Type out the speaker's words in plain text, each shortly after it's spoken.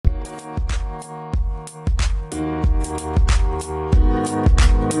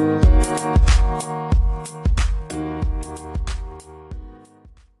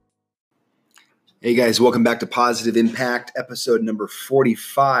Hey guys, welcome back to Positive Impact, episode number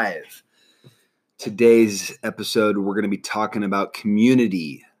 45. Today's episode, we're going to be talking about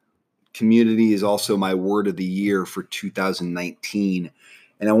community. Community is also my word of the year for 2019.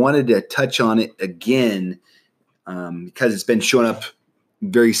 And I wanted to touch on it again because it's been showing up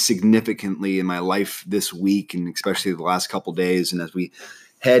very significantly in my life this week and especially the last couple days. And as we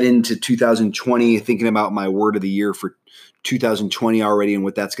head into 2020, thinking about my word of the year for 2020 already and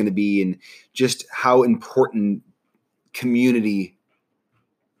what that's going to be and just how important community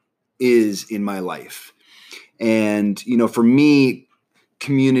is in my life. And, you know, for me,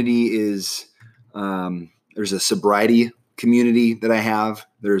 community is, there's a sobriety community that I have.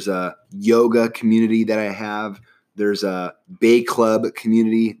 There's a yoga community that I have. There's a Bay Club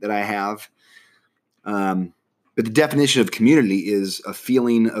community that I have. But the definition of community is a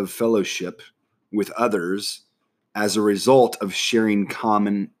feeling of fellowship with others as a result of sharing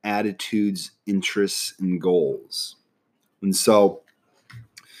common attitudes, interests, and goals. And so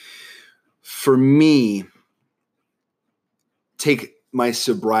for me, take my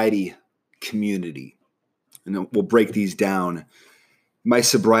sobriety community, and we'll break these down. My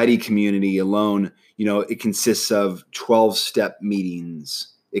sobriety community alone, you know, it consists of 12-step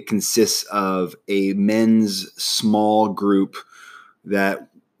meetings. It consists of a men's small group that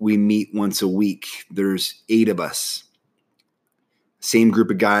we meet once a week. There's 8 of us. Same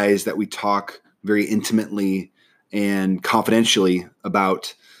group of guys that we talk very intimately and confidentially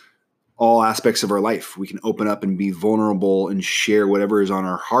about all aspects of our life. We can open up and be vulnerable and share whatever is on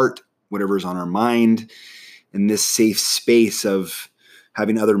our heart, whatever is on our mind. In this safe space of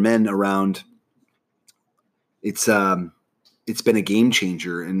having other men around, it's been a game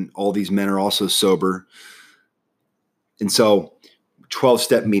changer. And all these men are also sober. And so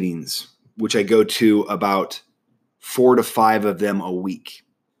 12-step meetings, which I go to about 4 to 5 of them a week.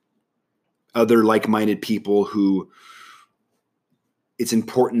 Other like-minded people who it's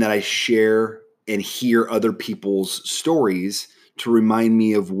important that I share and hear other people's stories to remind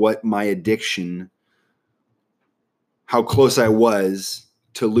me of what my addiction, how close I was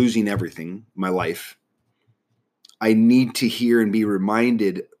to losing everything, my life. I need to hear and be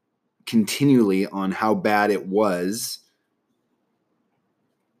reminded continually on how bad it was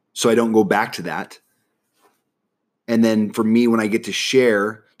so I don't go back to that. And then for me, when I get to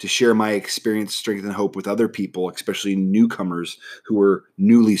share my experience, strength, and hope with other people, especially newcomers who are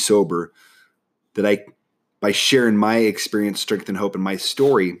newly sober, that by sharing my experience, strength, and hope and my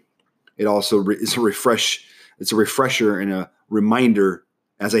story, it also is a refresher and a reminder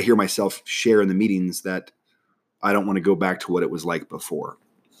as I hear myself share in the meetings that I don't want to go back to what it was like before.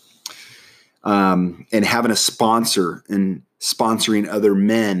 And having a sponsor and sponsoring other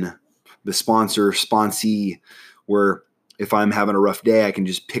men, the sponsee, where if I'm having a rough day, I can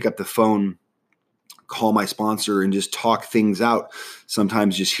just pick up the phone, call my sponsor, and just talk things out.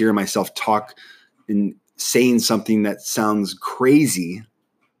 Sometimes just hearing myself talk and saying something that sounds crazy,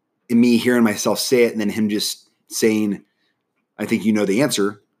 and me hearing myself say it, and then him just saying, I think you know the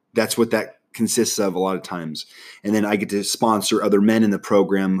answer. That's what that consists of a lot of times. And then I get to sponsor other men in the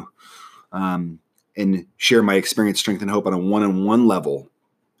program and share my experience, strength, and hope on a one-on-one level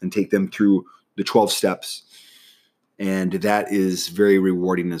and take them through the 12 steps. And that is very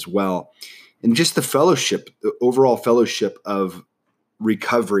rewarding as well. And just the fellowship, the overall fellowship of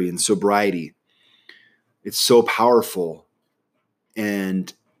recovery and sobriety, it's so powerful.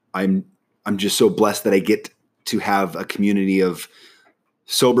 And I'm just so blessed that I get to have a community of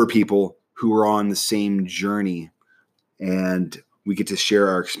sober people who are on the same journey, and we get to share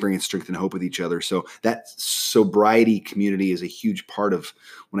our experience, strength, and hope with each other. So that sobriety community is a huge part of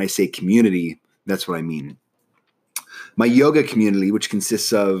when I say community, that's what I mean. My yoga community, which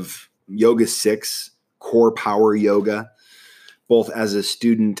consists of Yoga 6, Core Power Yoga, both as a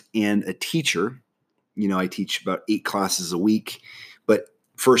student and a teacher. You know, I teach about 8 classes a week, but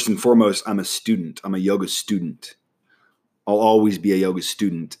first and foremost, I'm a student. I'm a yoga student. I'll always be a yoga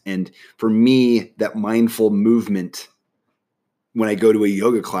student. And for me, that mindful movement, when I go to a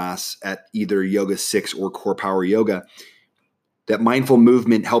yoga class at either Yoga 6 or Core Power Yoga, that mindful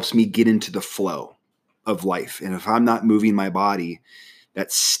movement helps me get into the flow of life. And if I'm not moving my body,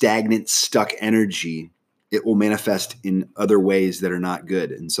 that stagnant, stuck energy, it will manifest in other ways that are not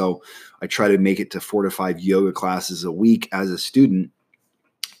good. And so I try to make it to 4 to 5 yoga classes a week as a student.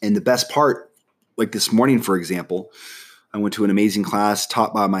 And the best part, like this morning, for example, I went to an amazing class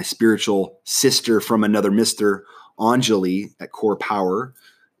taught by my spiritual sister from another mister, Anjali, at Core Power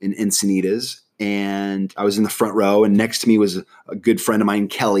in Encinitas. And I was in the front row, and next to me was a good friend of mine,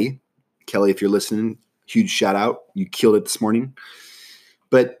 Kelly. Kelly, if you're listening, huge shout out. You killed it this morning.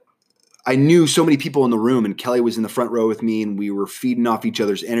 But I knew so many people in the room, and Kelly was in the front row with me, and we were feeding off each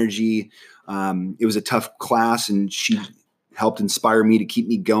other's energy. It was a tough class, and she helped inspire me to keep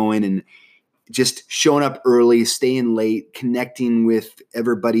me going, and just showing up early, staying late, connecting with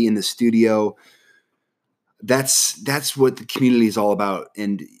everybody in the studio. That's what the community is all about.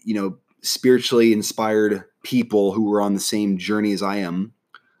 And, spiritually inspired people who are on the same journey as I am,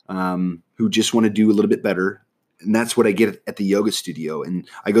 who just want to do a little bit better. And that's what I get at the yoga studio. And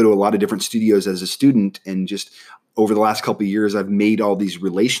I go to a lot of different studios as a student. And just over the last couple of years, I've made all these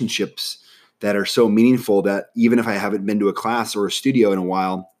relationships that are so meaningful that even if I haven't been to a class or a studio in a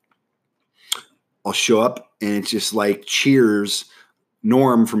while, I'll show up and it's just like Cheers,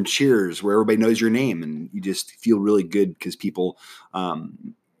 Norm from Cheers, where everybody knows your name, and you just feel really good because people,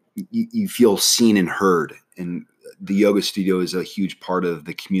 you feel seen and heard. And the yoga studio is a huge part of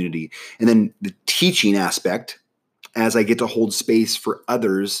the community. And then the teaching aspect, as I get to hold space for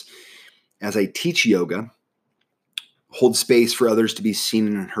others, as I teach yoga, hold space for others to be seen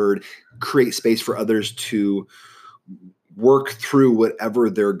and heard, create space for others to work through whatever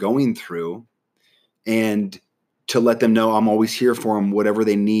they're going through, and to let them know I'm always here for them, whatever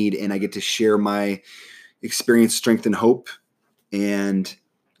they need. And I get to share my experience, strength, and hope, and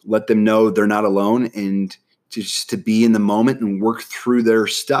let them know they're not alone, and just to be in the moment and work through their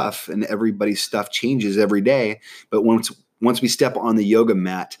stuff. And everybody's stuff changes every day. But once we step on the yoga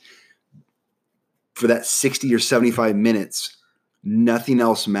mat for that 60 or 75 minutes, nothing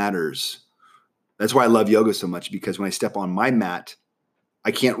else matters. That's why I love yoga so much, because when I step on my mat,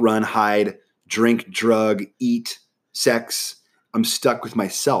 I can't run, hide, drink, drug, eat, sex. I'm stuck with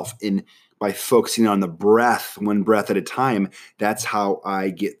myself. And by focusing on the breath, one breath at a time, that's how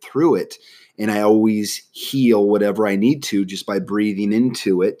I get through it. And I always heal whatever I need to just by breathing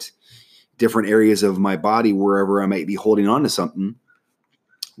into it, different areas of my body, wherever I might be holding on to something.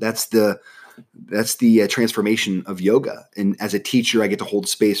 That's the transformation of yoga. And as a teacher, I get to hold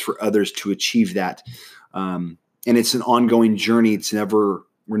space for others to achieve that. And it's an ongoing journey.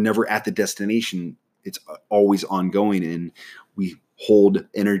 We're never at the destination. It's always ongoing. And we hold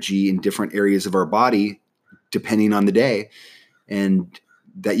energy in different areas of our body, depending on the day. And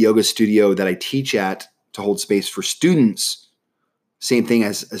that yoga studio that I teach at to hold space for students, same thing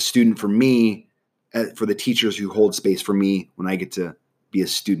as a student for me, for the teachers who hold space for me when I get to be a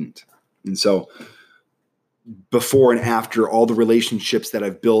student. And so before and after, all the relationships that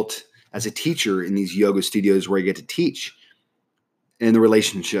I've built as a teacher in these yoga studios where I get to teach, and the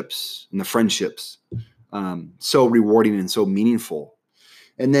relationships and the friendships, so rewarding and so meaningful.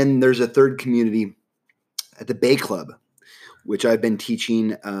 And then there's a third community at the Bay Club, which I've been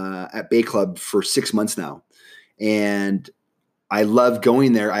teaching at Bay Club for 6 months now. And I love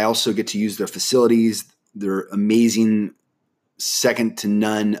going there. I also get to use their facilities, their amazing, second to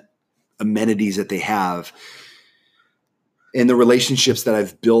none amenities that they have. And the relationships that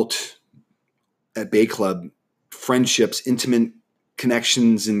I've built at Bay Club, friendships, intimate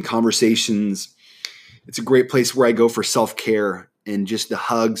connections and conversations. It's a great place where I go for self-care and just the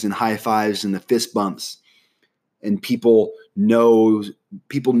hugs and high fives and the fist bumps. And people know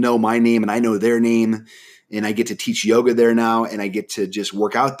my name and I know their name, and I get to teach yoga there now, and I get to just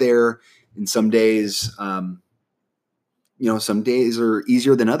work out there. And some days, some days are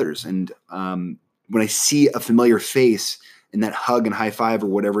easier than others. And when I see a familiar face and that hug and high five or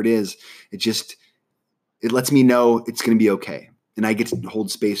whatever it is, it lets me know it's going to be okay. And I get to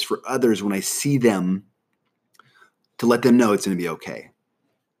hold space for others when I see them to let them know it's going to be okay.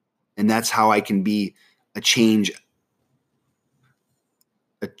 And that's how I can be a change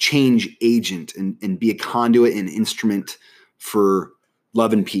agent and be a conduit and instrument for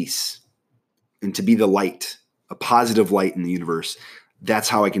love and peace, and to be the light, a positive light in the universe. That's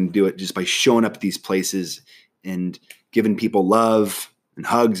how I can do it, just by showing up at these places and giving people love and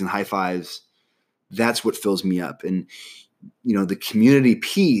hugs and high fives. That's what fills me up. And, the community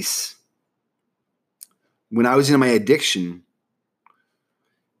piece, when I was in my addiction,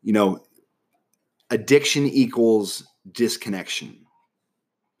 addiction equals disconnection,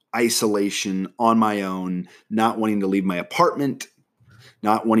 isolation, on my own, not wanting to leave my apartment,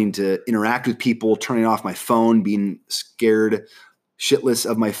 not wanting to interact with people, turning off my phone, being scared shitless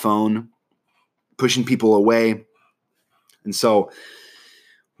of my phone, pushing people away. And so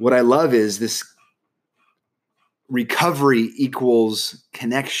what I love is this recovery equals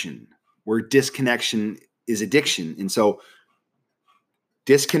connection, where disconnection is addiction. And so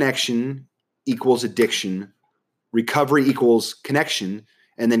disconnection equals addiction, recovery equals connection,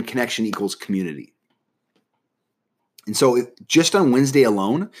 and then connection equals community. And so just on Wednesday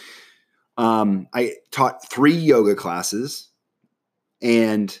alone, I taught 3 yoga classes,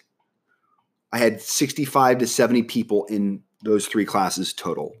 and I had 65 to 70 people in those 3 classes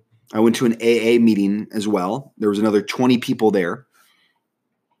total. I went to an AA meeting as well. There was another 20 people there.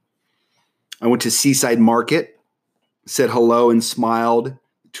 I went to Seaside Market, said hello and smiled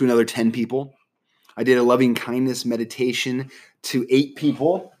to another 10 people. I did a loving kindness meditation to 8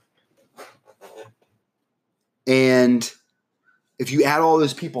 people. And if you add all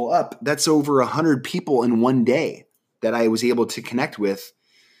those people up, that's over 100 people in one day that I was able to connect with,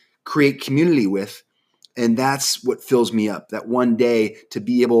 create community with. And that's what fills me up, that one day to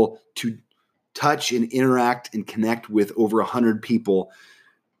be able to touch and interact and connect with over 100 people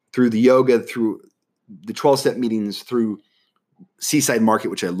through the yoga, through the 12-step meetings, through Seaside Market,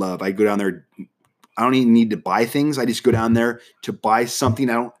 which I love. I go down there. I don't even need to buy things. I just go down there to buy something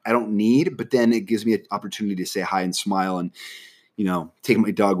I don't need, but then it gives me an opportunity to say hi and smile and, take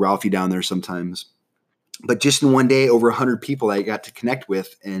my dog Ralphie down there sometimes. But just in one day, over 100 people I got to connect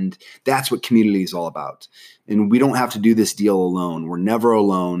with, and that's what community is all about. And we don't have to do this deal alone. We're never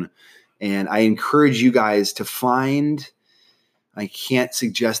alone. And I encourage you guys to find, I can't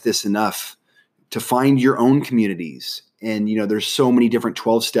suggest this enough, to find your own communities. And, there's so many different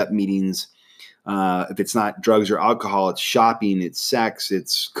 12-step meetings. If it's not drugs or alcohol, it's shopping, it's sex,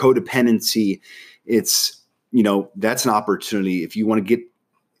 it's codependency. It's, that's an opportunity. If you want to get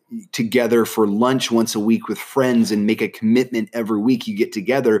together for lunch once a week with friends and make a commitment every week you get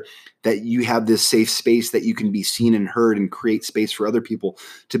together, that you have this safe space that you can be seen and heard and create space for other people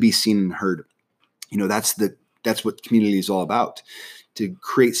to be seen and heard. That's what community is all about, to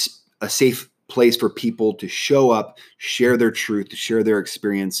create a safe place for people to show up, share their truth, to share their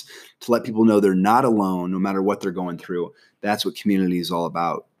experience, to let people know they're not alone no matter what they're going through. That's what community is all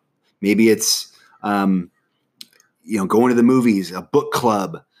about. Maybe it's, going to the movies, a book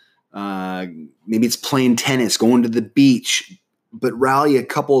club. Maybe it's playing tennis, going to the beach, but rally a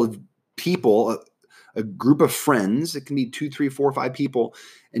couple of people, a group of friends. It can be 2, 3, 4, 5 people,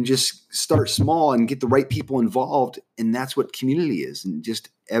 and just start small and get the right people involved. And that's what community is. And just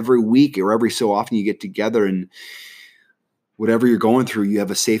every week or every so often you get together, and whatever you're going through, you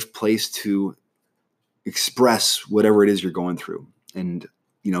have a safe place to express whatever it is you're going through. And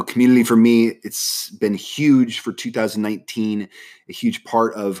community for me, it's been huge for 2019, a huge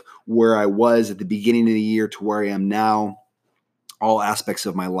part of where I was at the beginning of the year to where I am now, all aspects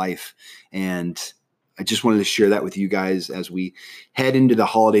of my life. And I just wanted to share that with you guys as we head into the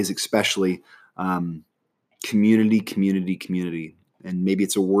holidays, especially. Community, community, community. And maybe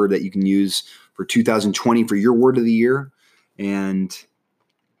it's a word that you can use for 2020 for your word of the year. And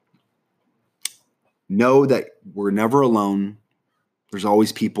know that we're never alone. There's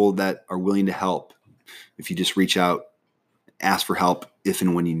always people that are willing to help if you just reach out, ask for help if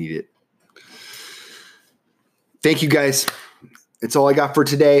and when you need it. Thank you, guys. That's all I got for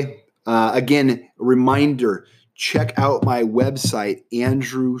today. Again, a reminder, check out my website,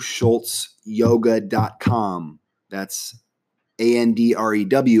 andrewschultzyoga.com. That's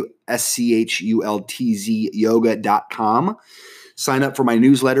ANDREWSCHULTZ yoga.com. Sign up for my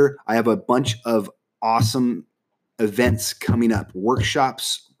newsletter. I have a bunch of awesome events coming up,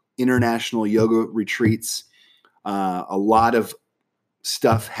 workshops, international yoga retreats, a lot of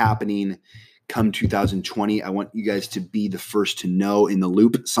stuff happening come 2020. I want you guys to be the first to know in the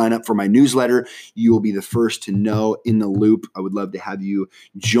loop. Sign up for my newsletter. You will be the first to know in the loop. I would love to have you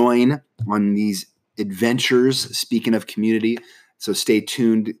join on these adventures, speaking of community. So stay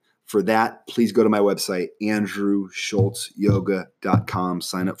tuned for that. Please go to my website, andrewschultzyoga.com.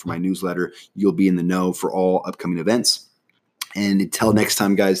 Sign up for my newsletter. You'll be in the know for all upcoming events. And until next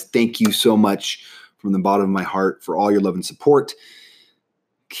time, guys, thank you so much from the bottom of my heart for all your love and support.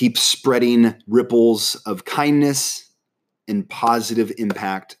 Keep spreading ripples of kindness and positive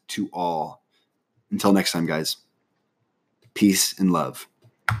impact to all. Until next time, guys, peace and love.